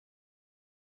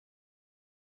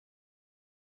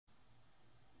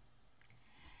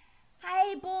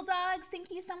Bulldogs, thank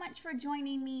you so much for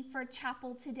joining me for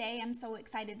chapel today. I'm so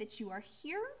excited that you are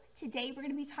here. Today we're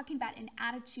going to be talking about an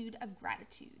attitude of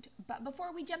gratitude. But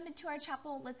before we jump into our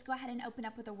chapel, let's go ahead and open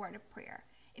up with a word of prayer.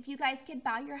 If you guys could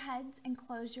bow your heads and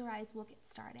close your eyes, we'll get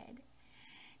started.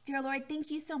 Dear Lord, thank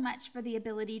you so much for the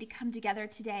ability to come together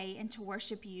today and to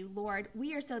worship you. Lord,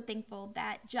 we are so thankful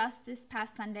that just this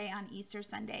past Sunday, on Easter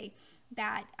Sunday,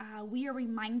 that we are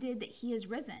reminded that he is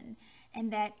risen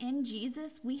and that in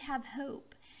Jesus we have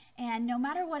hope. And no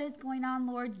matter what is going on,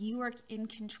 Lord, you are in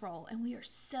control, and we are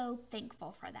so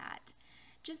thankful for that.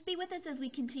 Just be with us as we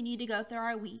continue to go through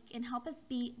our week and help us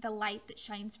be the light that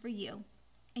shines for you.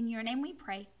 In your name we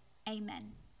pray,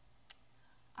 amen.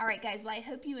 All right, guys, well, I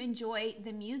hope you enjoy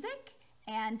the music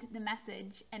and the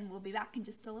message, and we'll be back in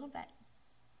just a little bit.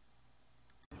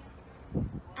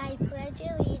 I pledge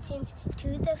allegiance to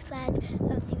the flag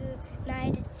of the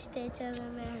United States of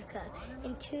America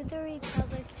and to the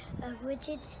republic of which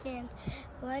it stands,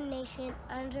 one nation,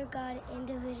 under God,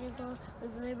 indivisible,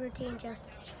 with liberty and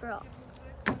justice for all.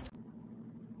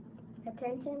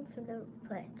 Attention to the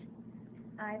pledge.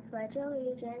 I pledge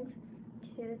allegiance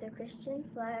to the Christian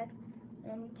flag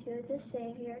and to the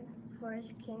Savior, for his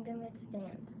kingdom it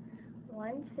stands,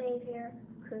 one Savior,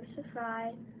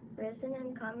 crucified, risen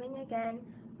and coming again,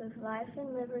 with life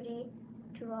and liberty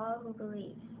to all who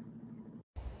believe.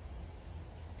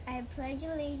 I pledge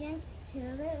allegiance to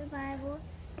the Bible,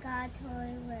 God's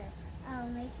holy word. I will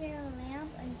make it a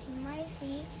lamp unto my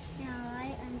feet and a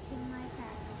light unto my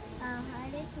path. I will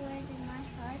hide its words in my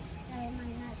heart, that I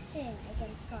might not sin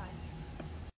against God.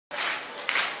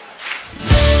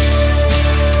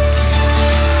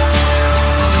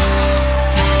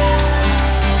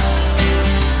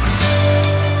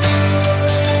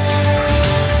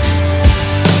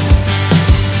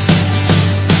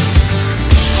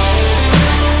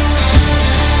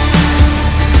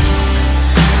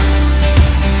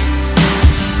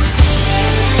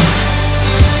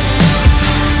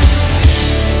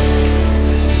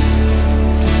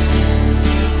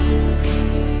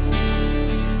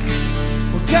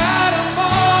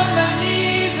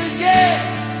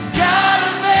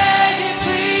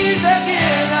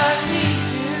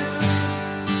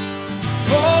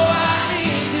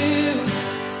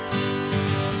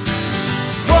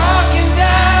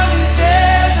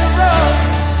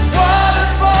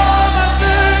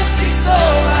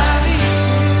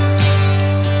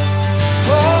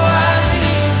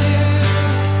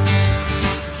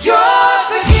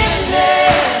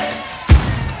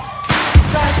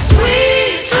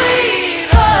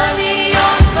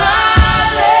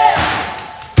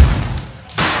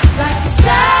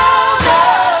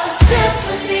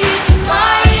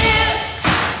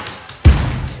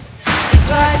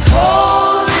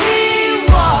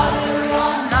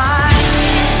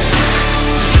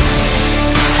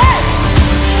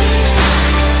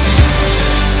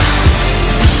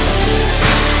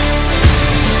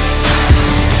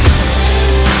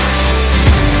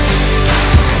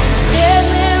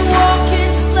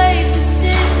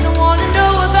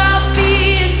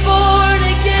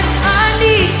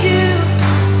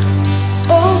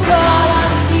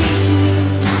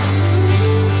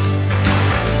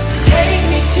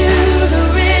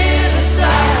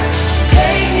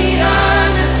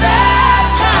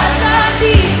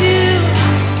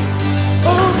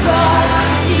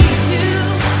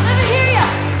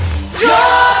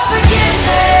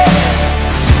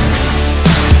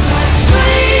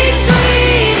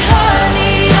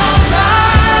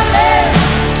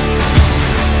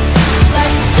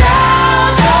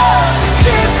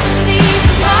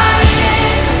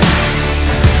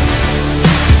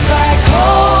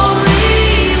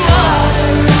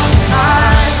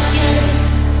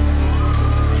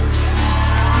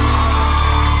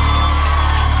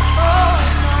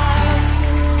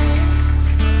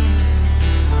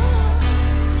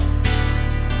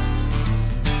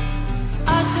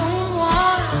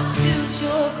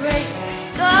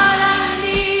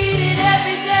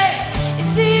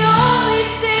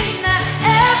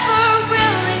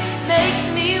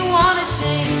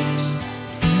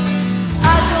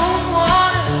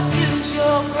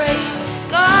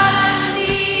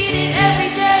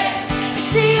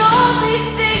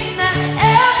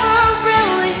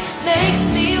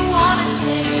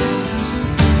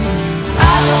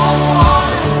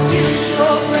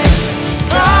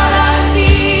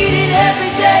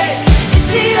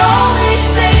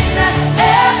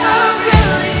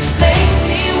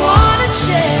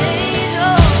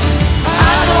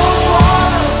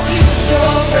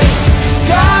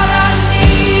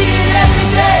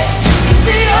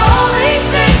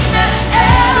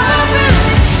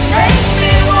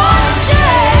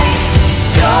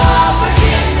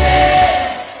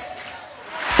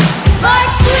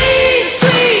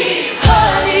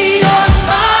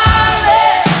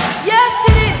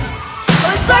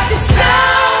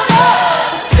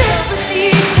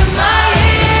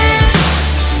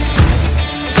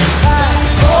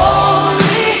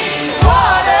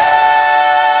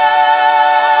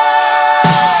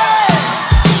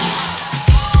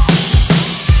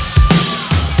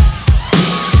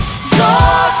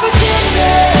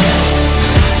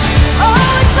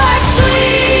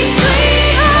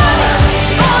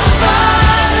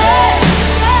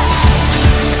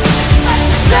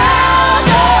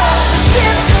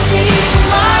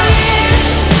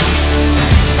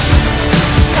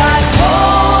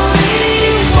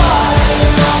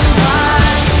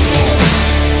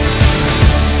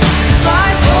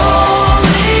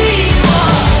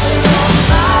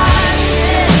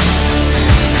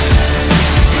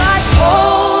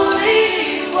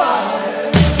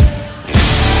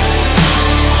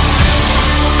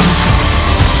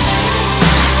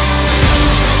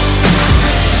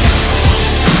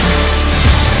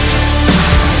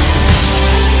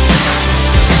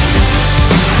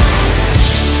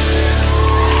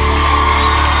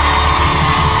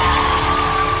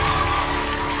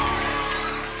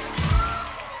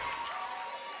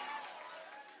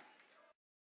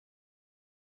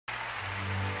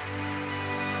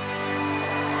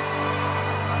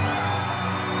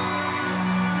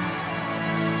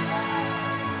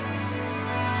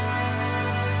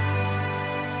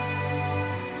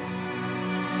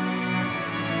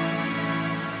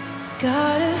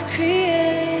 God of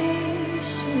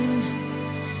creation,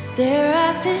 there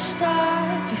at the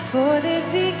start, before the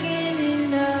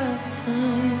beginning of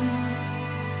time.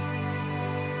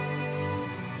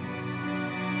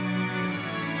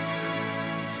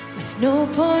 With no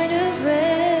point of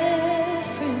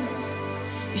reference,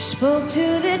 you spoke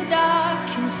to the dark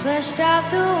and fleshed out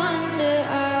the wonder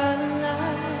of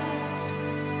light.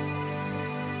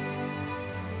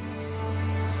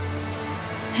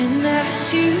 And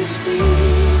as you speak,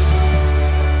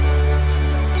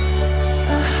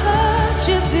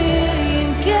 100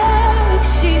 billion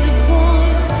galaxies are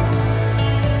born.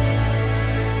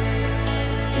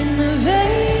 In the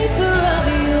vapor of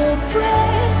your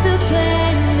breath, the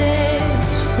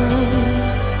planets form.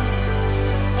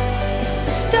 If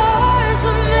the stars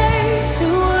were made to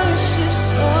worship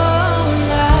so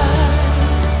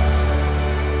light,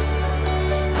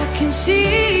 I can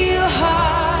see your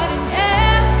heart in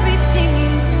everything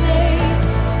you've made.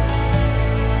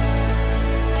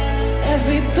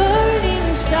 Every burning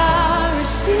star, a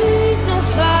signal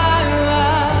fire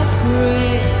of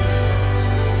grace.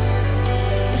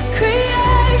 If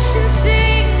creation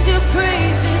sings your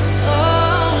praises so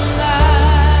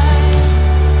loud,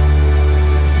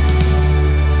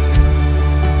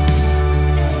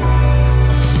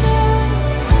 so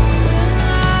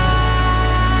loud.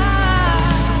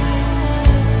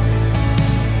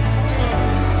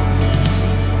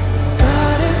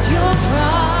 God of your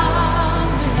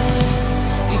promise,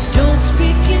 you don't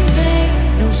speak in vain,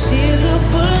 no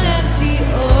syllable empty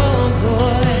or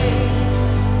void.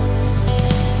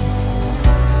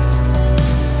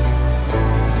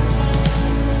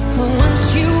 For once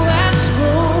you have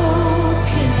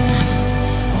spoken,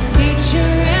 all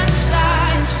nature and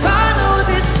science follow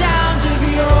the sound of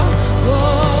your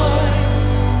voice.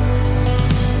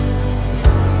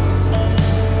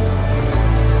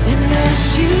 And as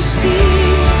you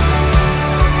speak,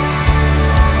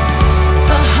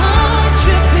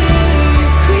 100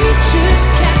 billion creatures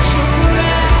catch your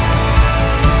breath,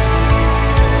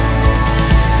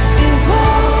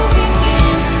 evolving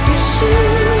in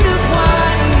pursuit of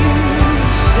what you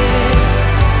said.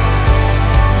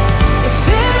 If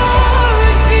it all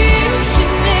reveals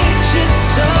your nature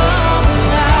so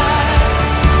alive,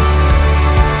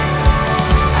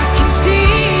 I can see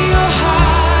your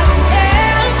heart in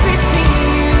everything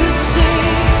you say.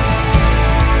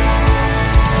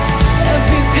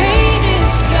 Every painted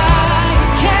sky, a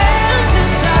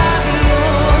canvas of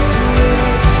your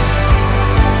grace.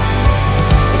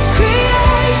 If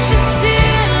creation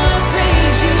still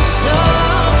obeys you so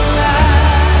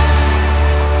loud,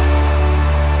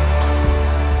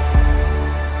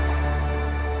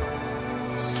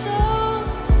 so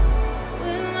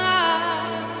will I.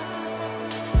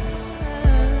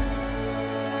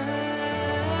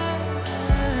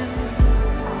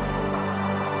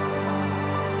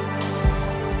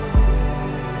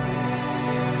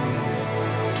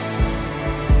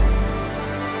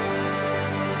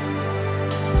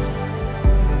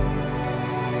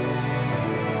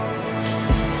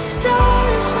 If the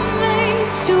stars were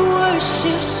made to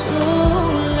worship so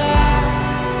loud,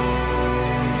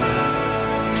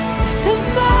 if the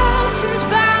mountains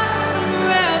bow in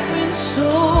reverence so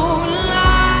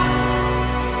loud,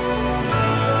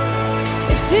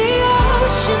 if the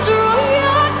oceans roar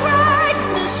your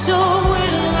greatness, so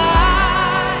will I.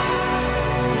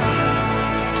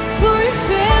 For if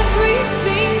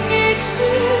everything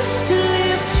exists to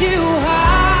lift you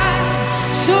high,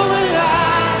 so will I.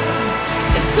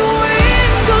 If the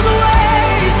wind goes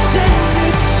away, send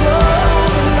it so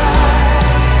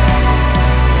alive.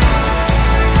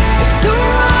 If the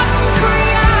rocks cry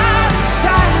out in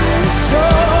silence, so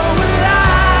will I.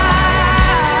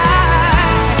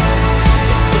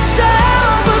 If the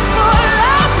sound before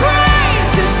our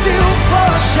praise is still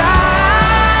for shine,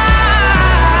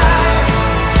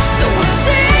 then we'll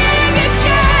sing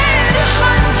again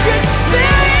 100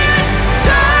 billion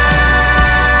times.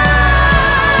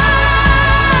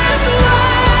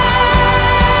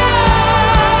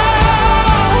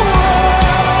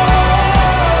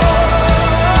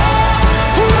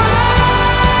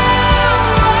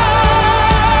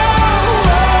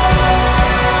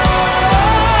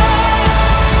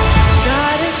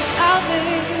 God of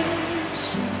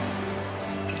salvation,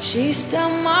 you chased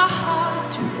down my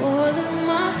heart through all of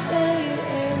my failure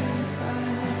and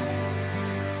pride.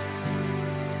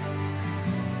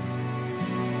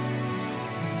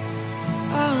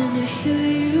 On the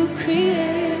hill you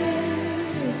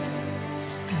created,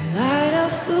 the light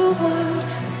of the world,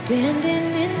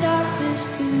 abandoned in darkness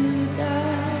to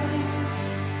die.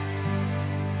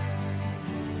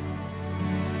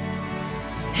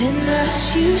 And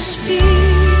as you speak, 100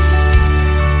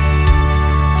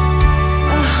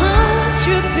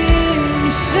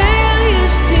 billion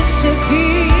failures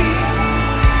disappear.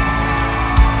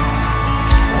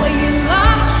 Where you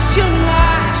lost your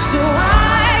life so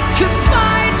I could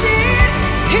find it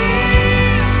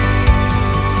here.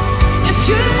 If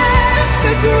you left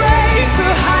the grave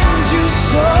behind you,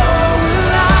 so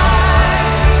will I.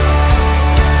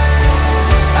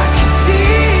 I can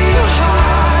see your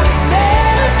heart and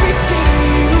everything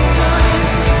you've done.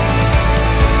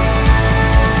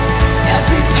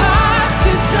 Every part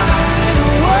designed in a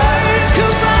work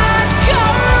of art,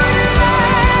 covered in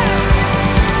love.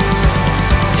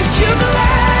 If you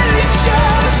gladly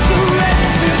just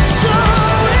surrender, so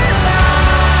will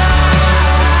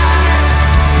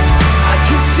I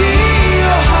can see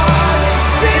your heart in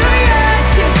Berean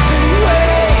different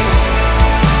ways.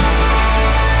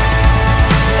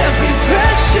 Every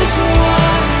precious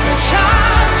one, a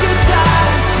child you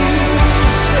died to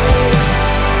save.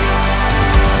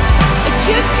 If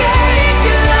you gave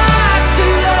your life to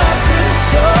love them,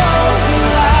 so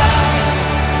will I.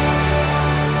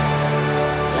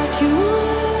 Like you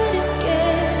would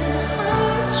again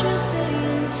 100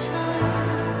 billion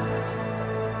times.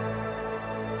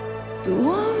 But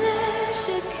one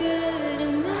measure could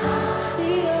amount to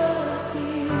your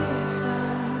years.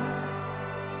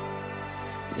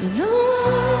 You're the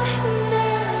one who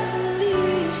never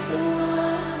leaves the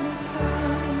one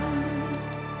behind.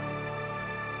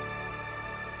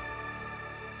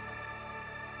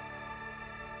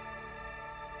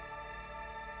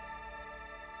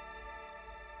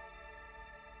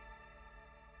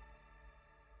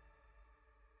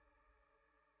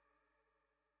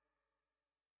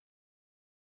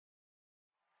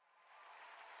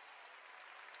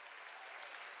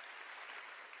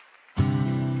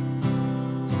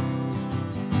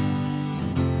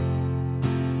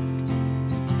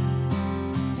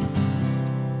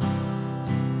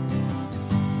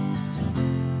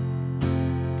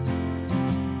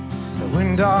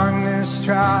 When darkness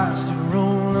tries to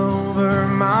roll over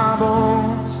my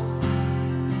bones,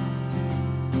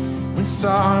 when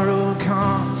sorrow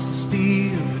comes to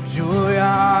steal the joy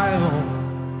I own,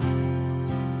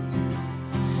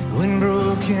 when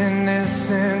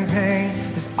brokenness and pain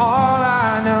is all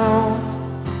I know,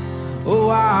 oh,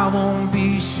 I won't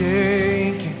be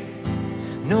shaken.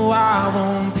 No, I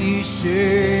won't be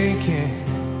shaken.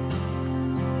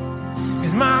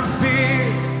 'Cause my fear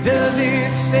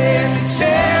doesn't stand a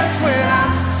chance when I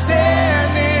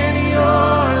stand in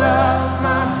your love.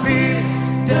 My fear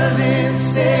doesn't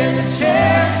stand a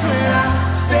chance when I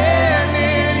stand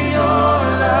in your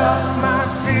love. My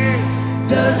fear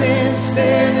doesn't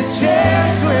stand a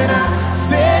chance when I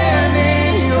stand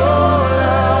in your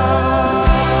love.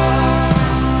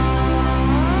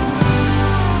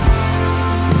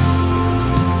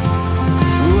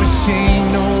 Oh, shame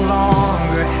no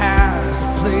longer has a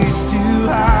place to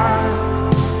hide.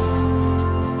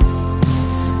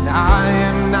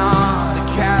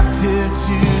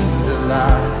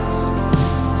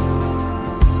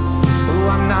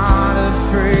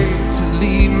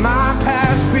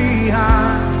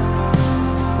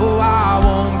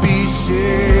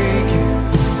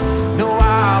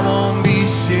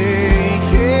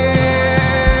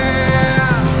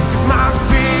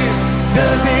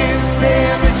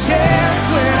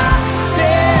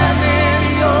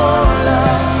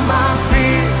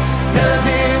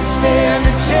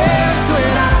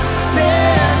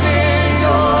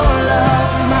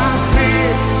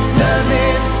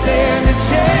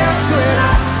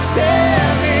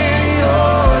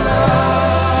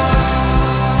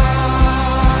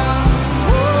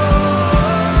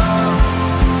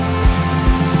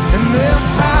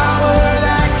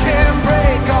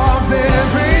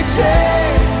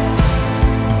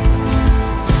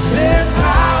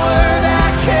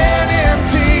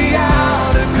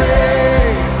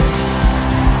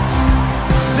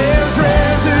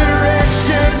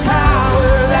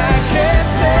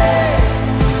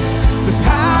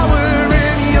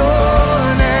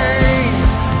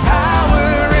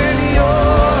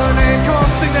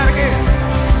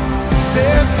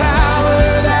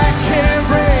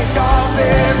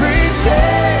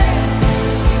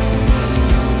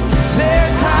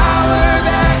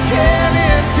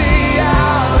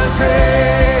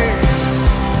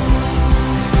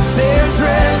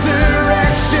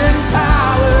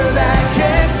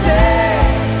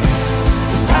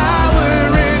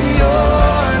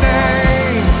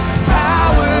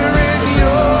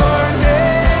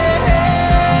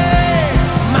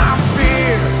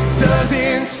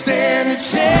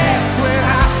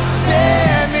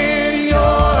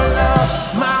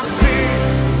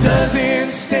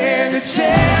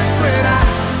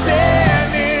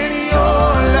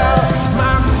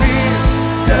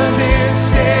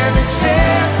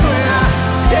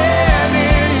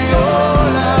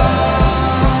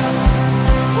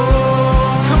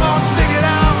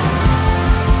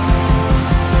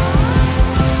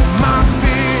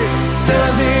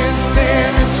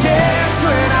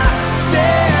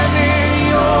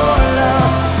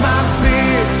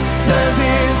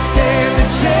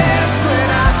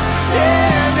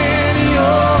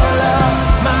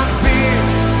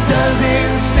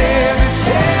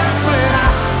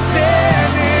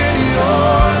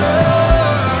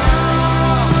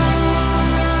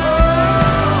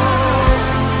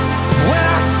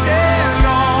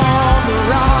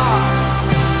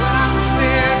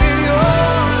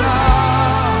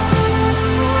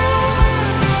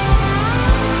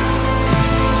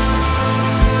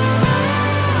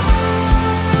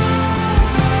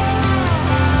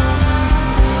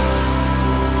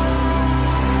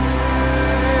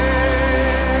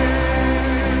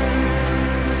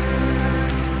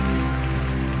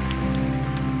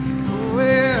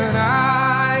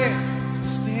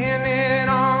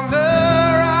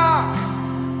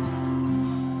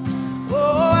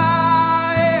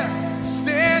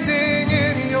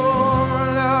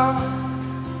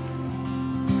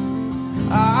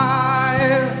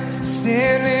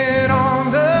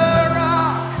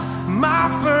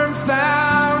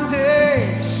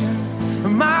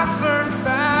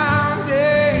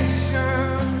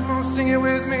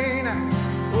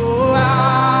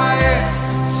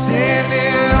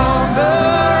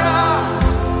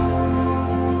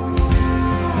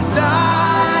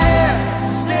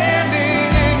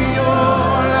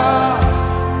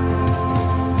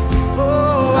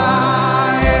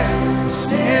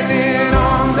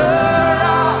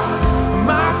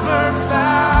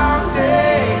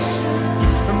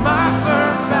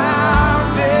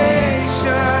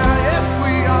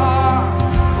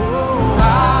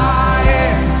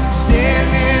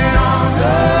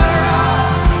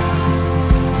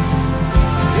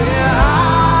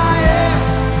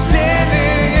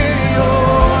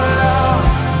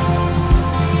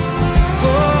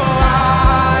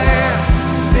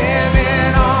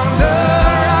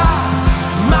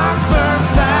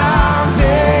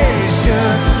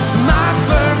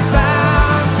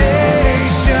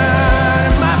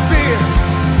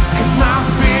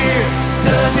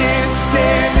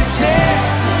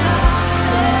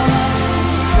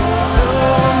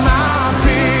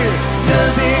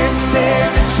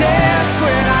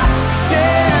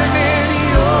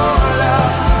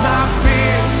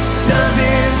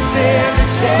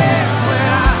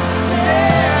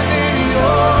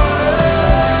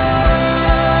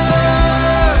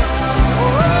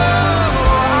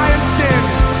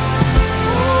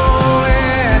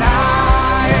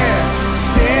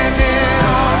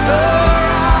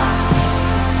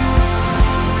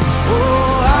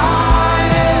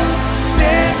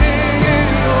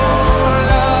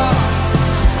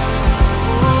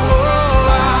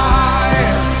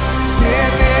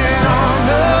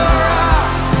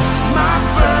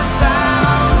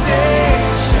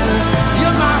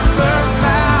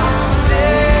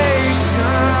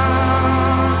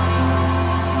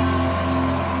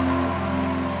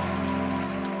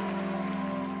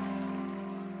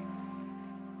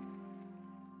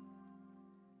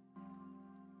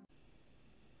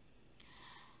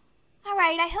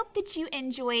 right, I hope that you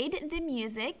enjoyed the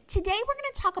music. Today we're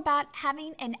going to talk about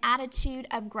having an attitude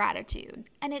of gratitude.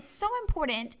 And it's so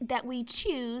important that we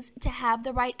choose to have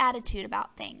the right attitude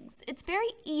about things. It's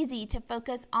very easy to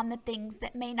focus on the things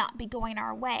that may not be going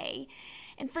our way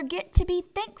and forget to be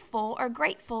thankful or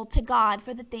grateful to God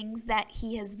for the things that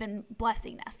He has been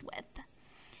blessing us with.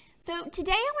 So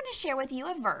today I want to share with you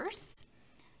a verse,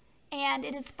 and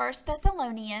it is 1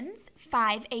 Thessalonians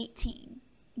 5:18.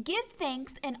 Give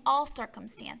thanks in all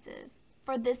circumstances,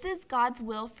 for this is God's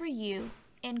will for you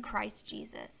in Christ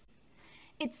Jesus.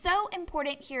 It's so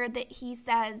important here that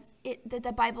that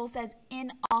the Bible says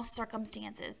in all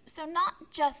circumstances. So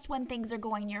not just when things are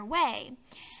going your way,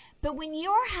 but when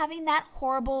you're having that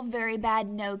horrible, very bad,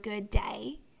 no good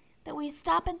day, that we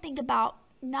stop and think about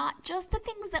not just the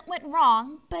things that went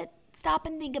wrong, but stop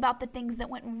and think about the things that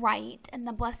went right and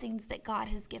the blessings that God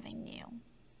has given you.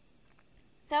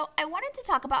 So I wanted to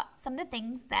talk about some of the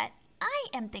things that I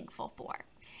am thankful for.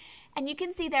 And you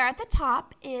can see there at the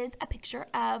top is a picture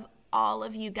of all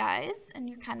of you guys, and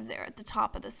you're kind of there at the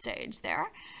top of the stage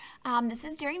there. This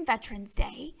is during Veterans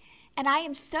Day, and I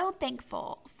am so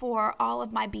thankful for all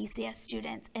of my BCS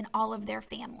students and all of their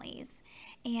families.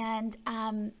 And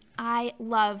I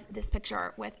love this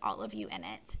picture with all of you in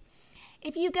it.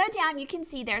 If you go down, you can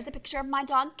see there's a picture of my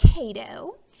dog,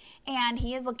 Kato. And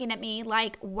he is looking at me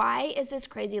like, why is this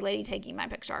crazy lady taking my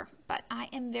picture? But I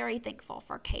am very thankful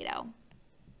for Kato.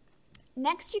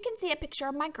 Next, you can see a picture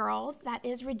of my girls. That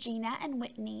is Regina and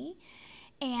Whitney.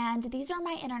 And these are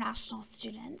my international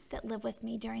students that live with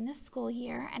me during the school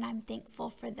year, and I'm thankful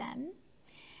for them.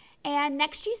 And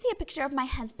next, you see a picture of my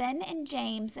husband and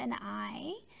James and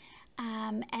I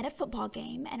at a football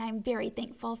game, and I'm very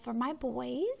thankful for my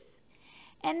boys.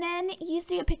 And then you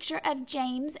see a picture of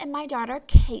James and my daughter,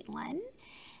 Caitlin.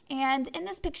 And in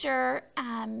this picture,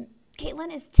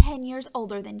 Caitlin is 10 years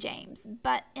older than James.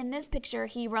 But in this picture,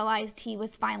 he realized he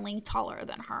was finally taller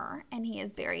than her, and he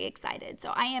is very excited.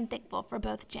 So I am thankful for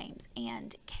both James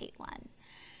and Caitlin.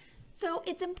 So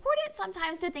it's important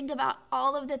sometimes to think about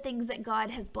all of the things that God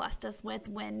has blessed us with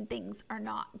when things are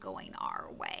not going our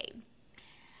way.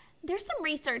 There's some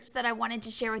research that I wanted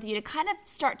to share with you to kind of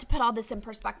start to put all this in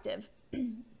perspective.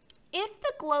 If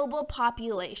the global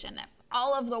population, if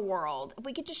all of the world, if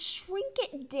we could just shrink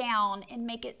it down and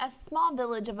make it a small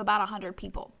village of about 100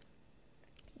 people,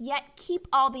 yet keep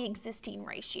all the existing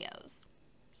ratios.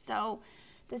 So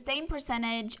the same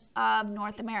percentage of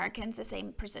North Americans, the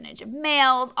same percentage of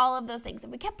males, all of those things. If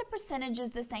we kept the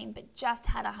percentages the same but just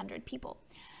had 100 people,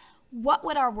 what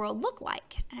would our world look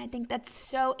like? And I think that's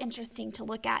so interesting to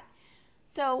look at.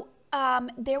 So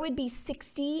there would be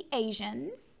 60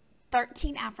 Asians,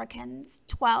 13 Africans,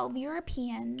 12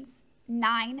 Europeans,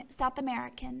 9 South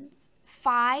Americans,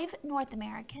 5 North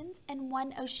Americans, and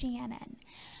 1 Oceanian.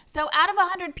 So out of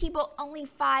 100 people, only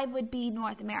 5 would be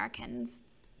North Americans.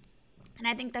 And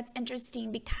I think that's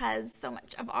interesting because so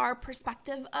much of our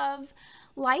perspective of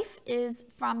life is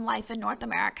from life in North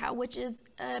America, which is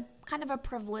a kind of a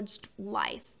privileged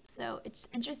life. So it's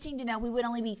interesting to know we would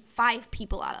only be 5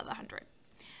 people out of the 100.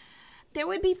 There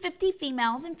would be 50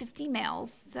 females and 50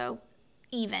 males, so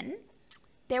even.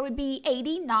 There would be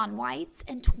 80 non-whites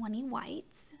and 20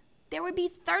 whites. There would be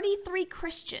 33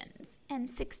 Christians and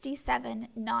 67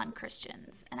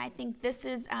 non-Christians. And I think this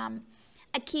is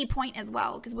a key point as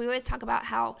well, because we always talk about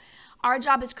how our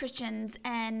job as Christians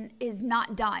and is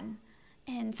not done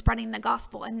in spreading the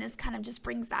gospel. And this kind of just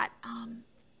brings that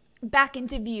back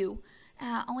into view.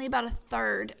 Only about a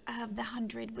third of the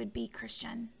 100 would be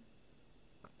Christian.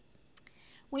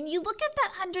 When you look at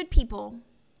that 100 people,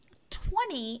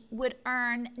 20 would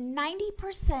earn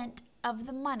 90% of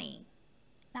the money.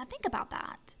 Now think about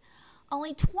that.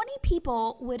 Only 20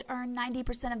 people would earn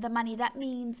 90% of the money. That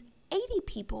means 80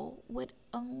 people would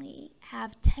only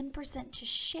have 10% to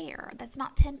share. That's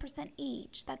not 10%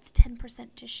 each. That's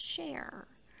 10% to share.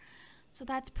 So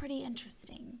that's pretty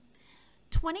interesting.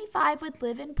 25 would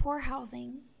live in poor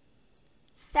housing.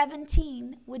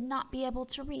 17 would not be able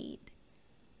to read.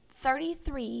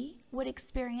 33 would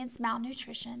experience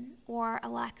malnutrition or a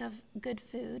lack of good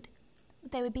food.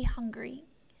 They would be hungry.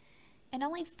 And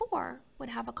only 4 would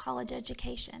have a college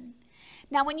education.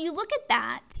 Now, when you look at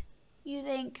that, you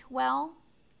think, well,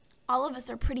 all of us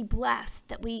are pretty blessed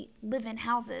that we live in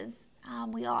houses.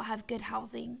 We all have good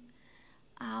housing.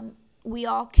 We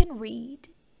all can read.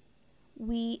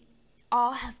 We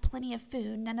all have plenty of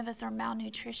food. None of us are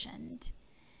malnutritioned.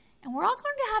 And we're all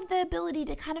going to have the ability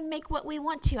to kind of make what we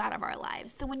want to out of our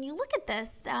lives. So when you look at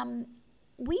this,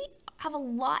 we have a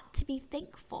lot to be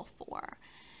thankful for.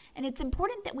 And it's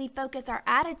important that we focus our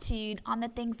attitude on the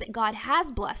things that God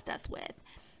has blessed us with.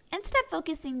 instead of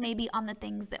focusing maybe on the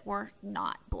things that we're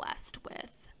not blessed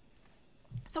with.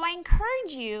 So I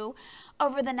encourage you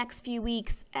over the next few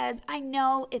weeks, as I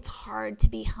know it's hard to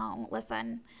be home.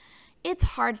 Listen, it's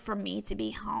hard for me to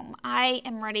be home. I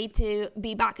am ready to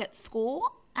be back at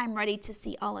school. I'm ready to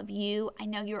see all of you. I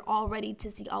know you're all ready to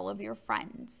see all of your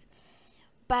friends.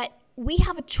 But we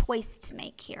have a choice to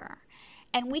make here.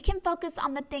 And we can focus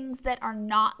on the things that are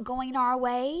not going our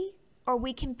way, or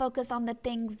we can focus on the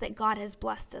things that God has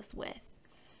blessed us with.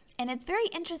 And it's very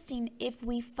interesting, if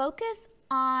we focus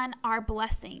on our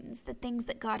blessings, the things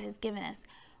that God has given us,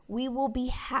 we will be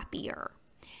happier.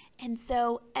 And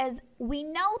so as we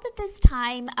know that this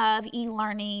time of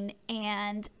e-learning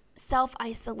and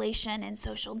self-isolation and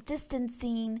social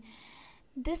distancing,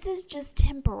 this is just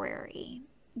temporary.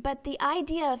 But the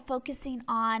idea of focusing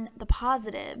on the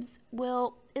positives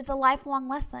is a lifelong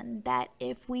lesson that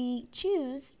if we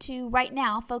choose to right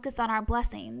now focus on our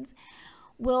blessings,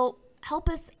 will help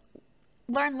us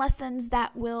learn lessons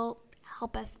that will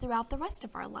help us throughout the rest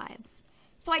of our lives.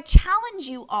 So I challenge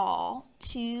you all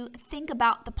to think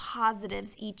about the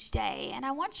positives each day, and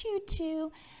I want you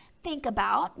to think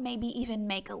about, maybe even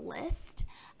make a list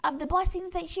of the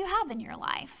blessings that you have in your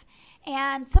life.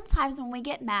 And sometimes when we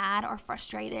get mad or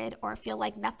frustrated or feel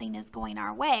like nothing is going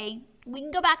our way, we can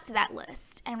go back to that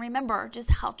list and remember just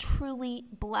how truly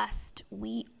blessed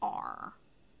we are.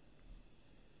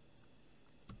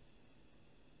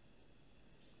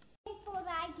 Thankful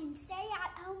that I can stay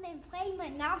at home and play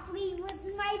Monopoly with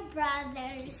my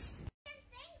brothers. I'm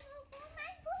thankful for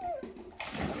my food.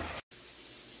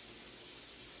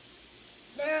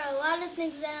 There are a lot of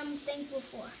things that I'm thankful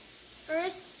for.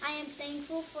 First, I am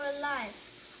thankful for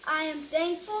life. I am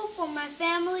thankful for my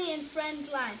family and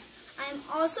friends' life. I am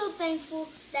also thankful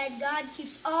that God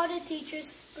keeps all the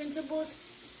teachers, principals,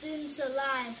 students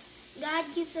alive. God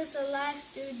keeps us alive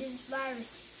through this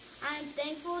virus. I am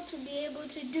thankful to be able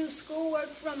to do schoolwork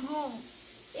from home.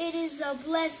 It is a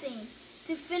blessing.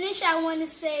 To finish, I want to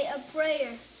say a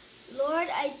prayer. Lord,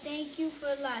 I thank you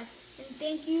for life, and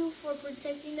thank you for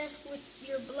protecting us with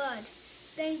your blood.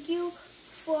 Thank you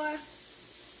for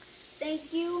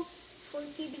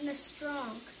keeping us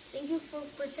strong. Thank you for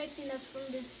protecting us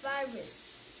from this virus.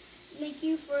 Thank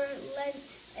you for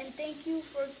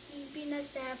keeping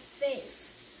us to have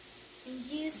faith. In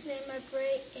Jesus' name I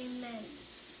pray, amen.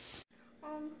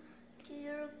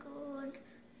 Dear God,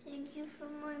 thank you for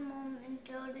my mom and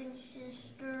dad and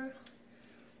sister,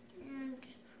 and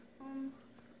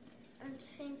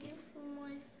thank you for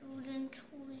my food and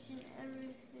toys and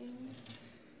everything.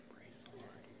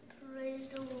 Praise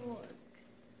the Lord.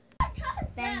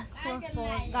 Thankful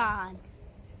for God.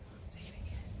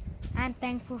 I'm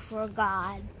thankful for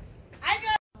God.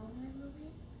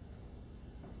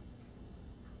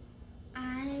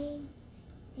 I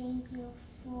thank you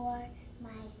for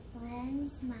my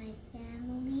friends, my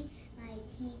family, my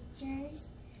teachers,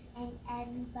 and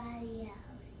everybody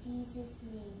else. In Jesus'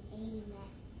 name,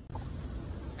 amen.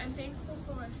 I'm thankful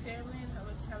for my family and how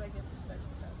much time I get to spend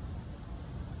with them.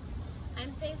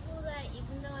 I'm thankful that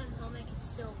even though I'm home, I can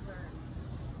still learn.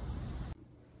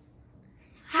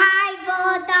 Hi,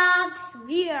 Bulldogs!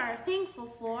 We are thankful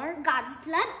for God's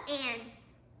blood and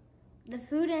the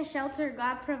food and shelter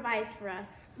God provides for us.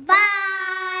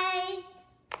 bye!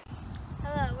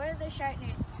 Hello, we're the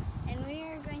Shartners, and we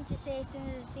are going to say some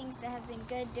of the things that have been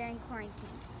good during quarantine.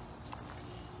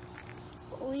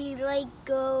 We like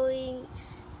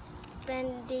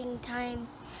spending time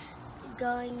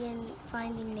going and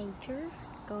finding nature.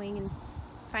 Going and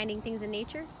finding things in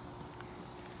nature?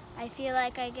 I feel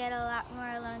like I get a lot more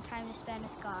alone time to spend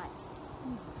with God.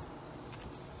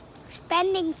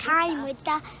 Spending time with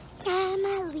the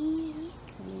family.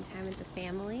 Spending time with the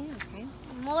family, okay.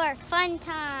 More fun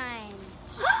time.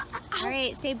 All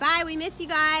right, say bye. We miss you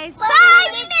guys. Bye!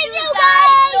 We miss you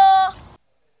guys!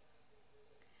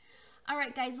 All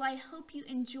right, guys, well, I hope you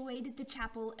enjoyed the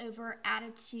chapel over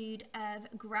attitude of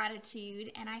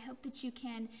gratitude, and I hope that you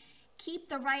can keep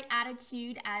the right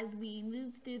attitude as we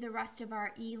move through the rest of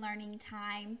our e-learning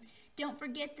time. Don't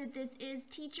forget that this is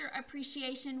Teacher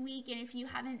Appreciation Week, and if you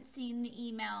haven't seen the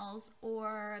emails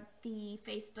or the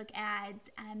Facebook ads,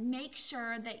 make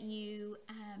sure that you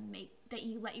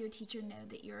let your teacher know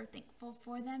that you're thankful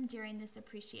for them during this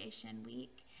Appreciation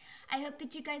Week. I hope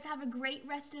that you guys have a great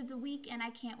rest of the week, and I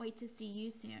can't wait to see you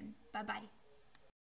soon. Bye-bye.